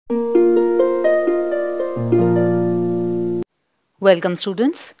Welcome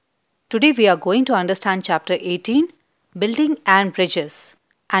students. Today we are going to understand chapter 18, Building and Bridges.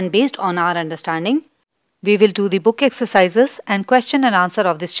 And based on our understanding, we will do the book exercises and question and answer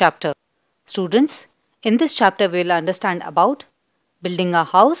of this chapter. Students, in this chapter we will understand about building a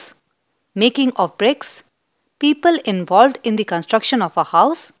house, making of bricks, people involved in the construction of a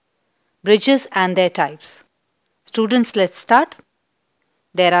house, bridges and their types. Students, let's start.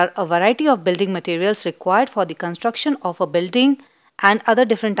 There are a variety of building materials required for the construction of a building and other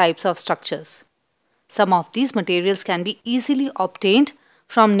different types of structures. Some of these materials can be easily obtained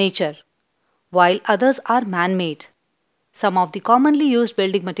from nature, while others are man-made. Some of the commonly used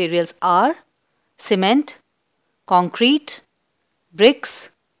building materials are cement, concrete,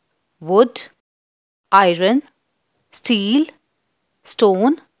 bricks, wood, iron, steel,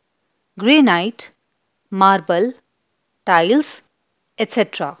 stone, granite, marble, tiles,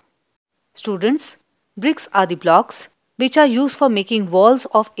 etc. Students, bricks are the blocks which are used for making walls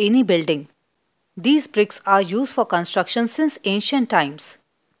of any building. These bricks are used for construction since ancient times.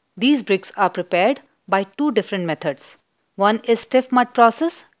 These bricks are prepared by two different methods. One is stiff mud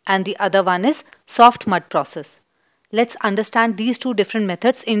process and the other one is soft mud process. Let's understand these two different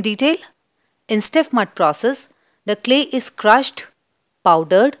methods in detail. In stiff mud process, the clay is crushed,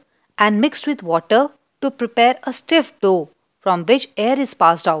 powdered and mixed with water to prepare a stiff dough from which air is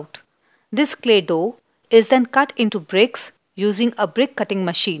passed out. This clay dough is then cut into bricks using a brick cutting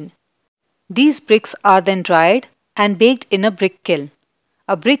machine. These bricks are then dried and baked in a brick kiln.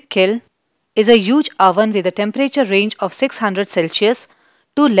 A brick kiln is a huge oven with a temperature range of 600 Celsius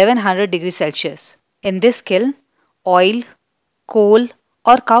to 1100 degrees Celsius. In this kiln, oil, coal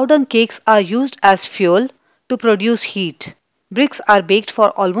or cow dung cakes are used as fuel to produce heat. Bricks are baked for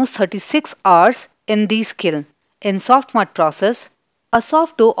almost 36 hours in these kilns. In soft mud process, a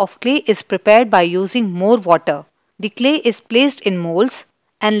soft dough of clay is prepared by using more water. The clay is placed in molds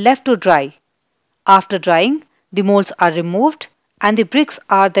and left to dry. After drying, the molds are removed and the bricks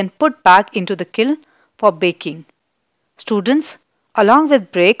are then put back into the kiln for baking. Students, along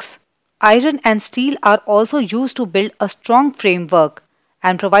with bricks, iron and steel are also used to build a strong framework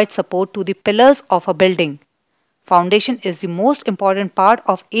and provide support to the pillars of a building. Foundation is the most important part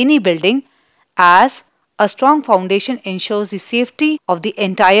of any building, as a strong foundation ensures the safety of the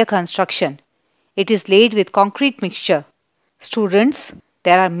entire construction. It is laid with concrete mixture. Students,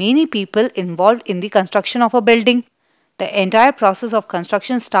 there are many people involved in the construction of a building. The entire process of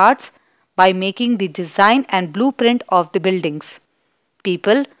construction starts by making the design and blueprint of the buildings.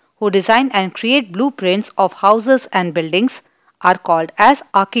 People who design and create blueprints of houses and buildings are called as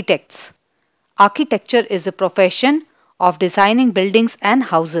architects. Architecture is the profession of designing buildings and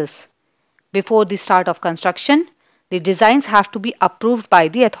houses. Before the start of construction, the designs have to be approved by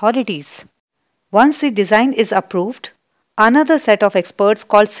the authorities. Once the design is approved, another set of experts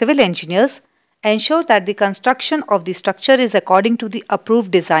called civil engineers ensure that the construction of the structure is according to the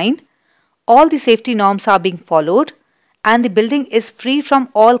approved design, all the safety norms are being followed, and the building is free from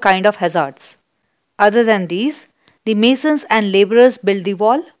all kind of hazards. Other than these, the masons and laborers build the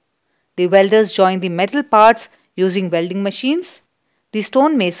wall, the welders join the metal parts using welding machines, the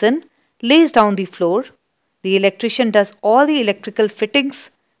stone mason lays down the floor, the electrician does all the electrical fittings,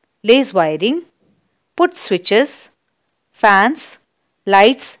 lays wiring, puts switches, fans,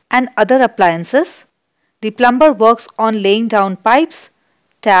 lights and other appliances. The plumber works on laying down pipes,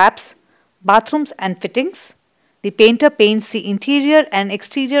 taps, bathrooms and fittings. The painter paints the interior and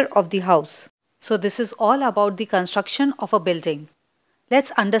exterior of the house. So this is all about the construction of a building.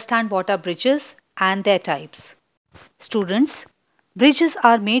 Let's understand what are bridges and their types. Students, bridges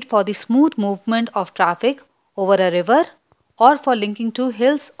are made for the smooth movement of traffic over a river or for linking two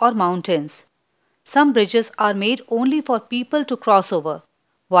hills or mountains. Some bridges are made only for people to cross over,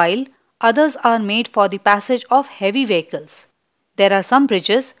 while others are made for the passage of heavy vehicles. There are some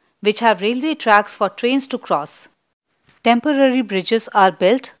bridges which have railway tracks for trains to cross. Temporary bridges are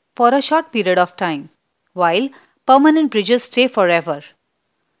built for a short period of time, while permanent bridges stay forever.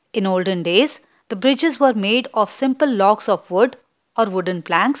 In olden days, the bridges were made of simple logs of wood or wooden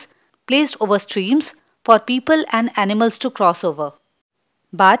planks placed over streams for people and animals to cross over.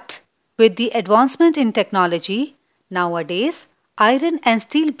 But with the advancement in technology, nowadays iron and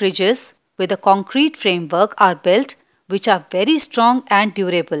steel bridges with a concrete framework are built, which are very strong and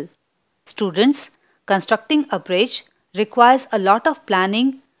durable. Students, constructing a bridge requires a lot of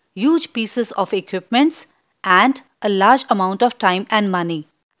planning, huge pieces of equipment and a large amount of time and money.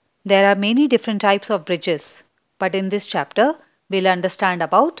 There are many different types of bridges, but in this chapter, we'll understand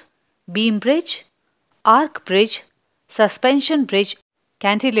about beam bridge, arc bridge, suspension bridge,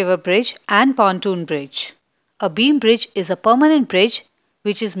 cantilever bridge and pontoon bridge. A beam bridge is a permanent bridge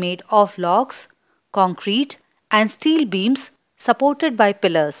which is made of logs, concrete, and steel beams supported by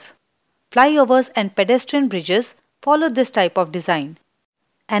pillars. Flyovers and pedestrian bridges follow this type of design.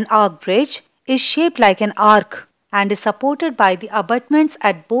 An arch bridge is shaped like an arc and is supported by the abutments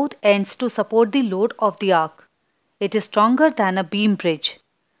at both ends to support the load of the arc. It is stronger than a beam bridge.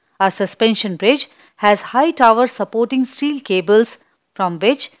 A suspension bridge has high towers supporting steel cables from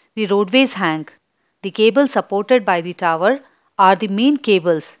which the roadways hang. The cables supported by the tower are the main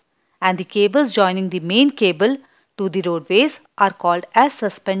cables, and the cables joining the main cable to the roadways are called as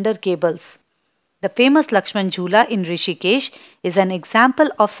suspender cables. The famous Lakshman Jhula in Rishikesh is an example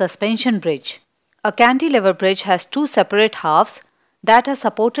of suspension bridge. A cantilever bridge has two separate halves that are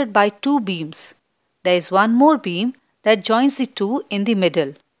supported by two beams. There is one more beam that joins the two in the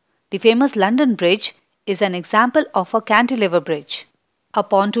middle. The famous London Bridge is an example of a cantilever bridge. A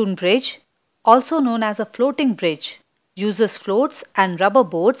pontoon bridge, also known as a floating bridge, uses floats and rubber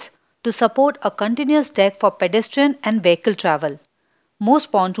boards to support a continuous deck for pedestrian and vehicle travel.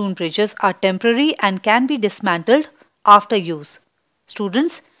 Most pontoon bridges are temporary and can be dismantled after use.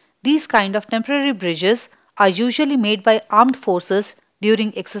 Students, these kind of temporary bridges are usually made by armed forces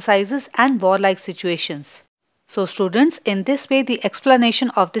during exercises and warlike situations. So students, in this way the explanation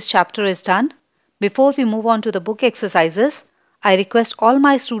of this chapter is done. Before we move on to the book exercises, I request all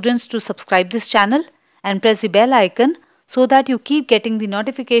my students to subscribe this channel and press the bell icon so that you keep getting the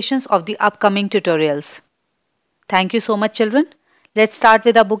notifications of the upcoming tutorials. Thank you so much children. Let's start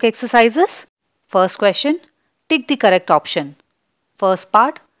with our book exercises. First question, tick the correct option. First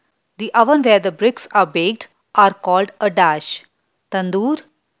part, the oven where the bricks are baked are called a dash. Tandoor,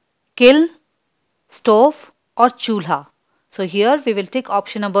 kiln, stove or chulha. So here we will tick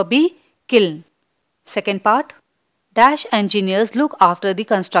option number B, kiln. Second part, dash engineers look after the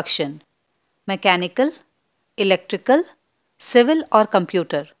construction. Mechanical, electrical, civil or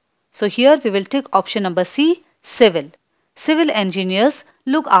computer. So here we will tick option number C, civil. Civil engineers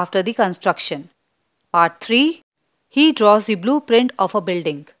look after the construction. Part 3. He draws the blueprint of a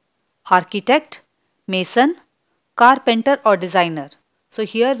building. Architect, mason, carpenter or designer. So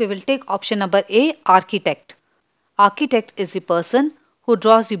here we will take option number A, architect. Architect is the person who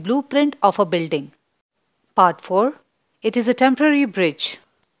draws the blueprint of a building. Part 4. It is a temporary bridge.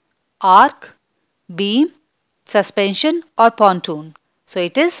 Arc, beam, suspension or pontoon. So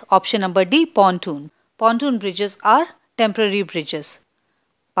it is option number D, pontoon. Pontoon bridges are temporary bridges.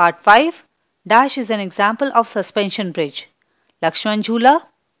 Part 5. Dash is an example of suspension bridge. Lakshman Jhula,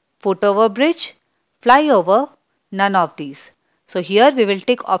 footover bridge, flyover, none of these. So here we will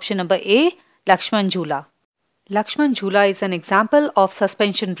take option number A, Lakshman Jhula. Lakshman Jhula is an example of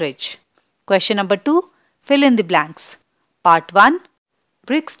suspension bridge. Question number 2. Fill in the blanks. Part 1.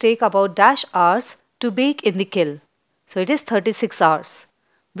 Bricks take about dash hours to bake in the kiln. So it is 36 hours.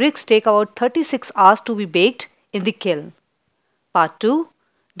 Bricks take about 36 hours to be baked in the kiln. Part 2.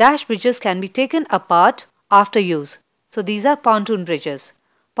 Dash bridges can be taken apart after use. So these are pontoon bridges.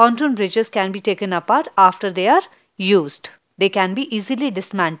 Pontoon bridges can be taken apart after they are used. They can be easily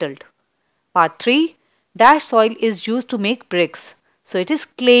dismantled. Part 3. Dash soil is used to make bricks. So it is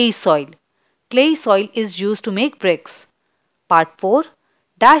clay soil. Clay soil is used to make bricks. Part 4.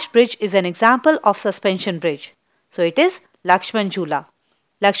 Dash bridge is an example of suspension bridge. So it is Lakshman Jhula.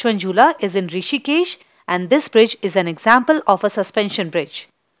 Lakshman Jhula is in Rishikesh and this bridge is an example of a suspension bridge.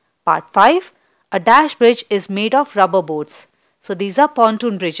 Part 5. A dash bridge is made of rubber boards. So these are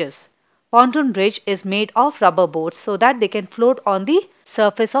pontoon bridges. Pontoon bridge is made of rubber boards so that they can float on the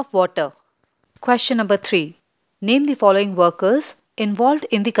surface of water. Question number 3. Name the following workers involved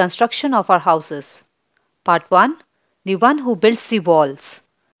in the construction of our houses. Part 1. The one who builds the walls.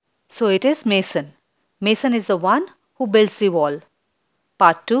 So it is mason. Mason is the one who builds the wall.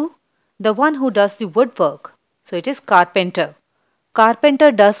 Part 2. The one who does the woodwork. So it is carpenter.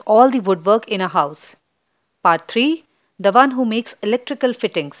 Carpenter does all the woodwork in a house. Part 3. The one who makes electrical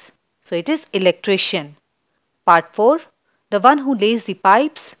fittings. So it is electrician. Part 4. The one who lays the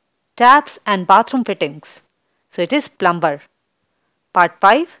pipes, taps and bathroom fittings. So it is plumber. Part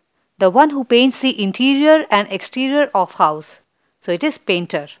 5. The one who paints the interior and exterior of house. So it is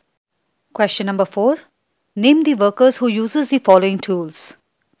painter. Question number 4. Name the workers who uses the following tools.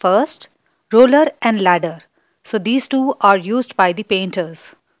 First, roller and ladder. So these two are used by the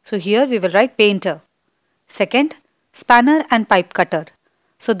painters. So here we will write painter. Second, spanner and pipe cutter.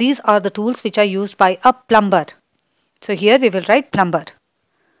 So these are the tools which are used by a plumber. So here we will write plumber.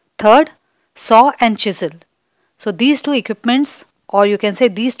 Third, saw and chisel. So these two equipments, or you can say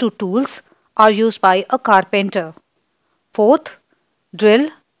these two tools, are used by a carpenter. Fourth, drill,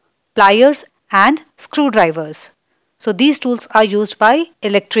 pliers and screwdrivers. So these tools are used by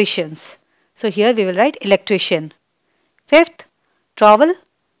electricians. So here we will write electrician. Fifth, trowel,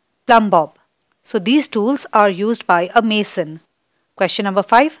 plumb bob. So these tools are used by a mason. Question number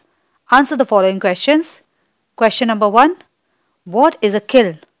 5. Answer the following questions. Question number 1. What is a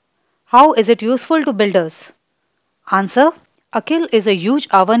kiln? How is it useful to builders? Answer. A kiln is a huge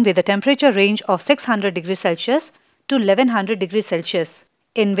oven with a temperature range of 600 degrees Celsius to 1100 degrees Celsius,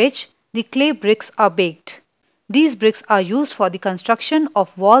 in which the clay bricks are baked. These bricks are used for the construction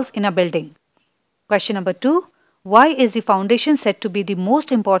of walls in a building. Question number 2. Why is the foundation said to be the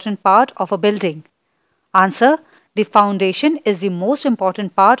most important part of a building? Answer. The foundation is the most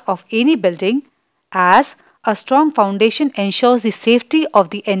important part of any building, as a strong foundation ensures the safety of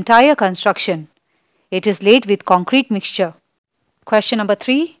the entire construction. It is laid with concrete mixture. Question number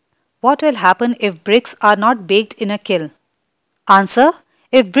 3. What will happen if bricks are not baked in a kiln? Answer.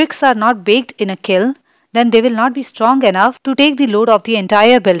 If bricks are not baked in a kiln, then they will not be strong enough to take the load of the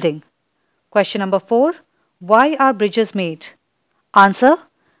entire building. Question number 4. Why are bridges made? Answer.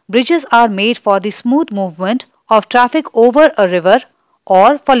 Bridges are made for the smooth movement of traffic over a river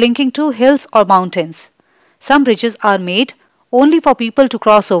or for linking two hills or mountains. Some bridges are made only for people to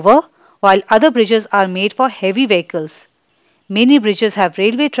cross over, while other bridges are made for heavy vehicles. Many bridges have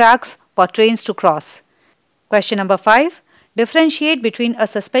railway tracks for trains to cross. Question number 5. Differentiate between a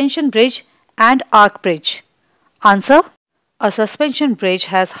suspension bridge and arch bridge. Answer. A suspension bridge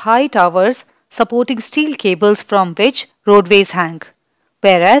has high towers supporting steel cables from which roadways hang,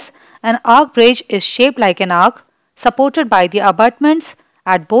 whereas an arch bridge is shaped like an arc supported by the abutments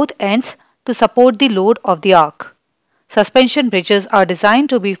at both ends to support the load of the arc. Suspension bridges are designed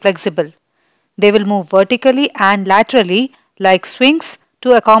to be flexible. They will move vertically and laterally like swings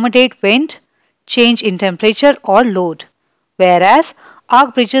to accommodate wind, change in temperature or load, whereas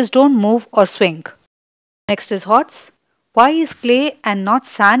arch bridges don't move or swing. Next is HOTS. Why is clay and not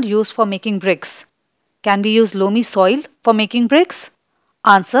sand used for making bricks? Can we use loamy soil for making bricks?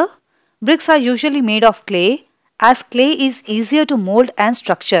 Answer. Bricks are usually made of clay, as clay is easier to mold and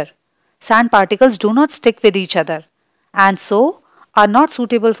structure. Sand particles do not stick with each other and so are not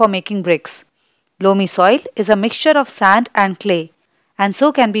suitable for making bricks. Loamy soil is a mixture of sand and clay and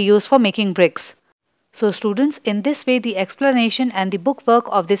so can be used for making bricks. So students, in this way the explanation and the book work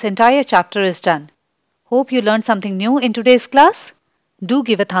of this entire chapter is done. Hope you learned something new in today's class. Do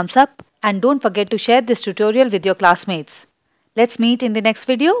give a thumbs up and don't forget to share this tutorial with your classmates. Let's meet in the next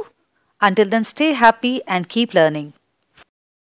video. Until then, stay happy and keep learning.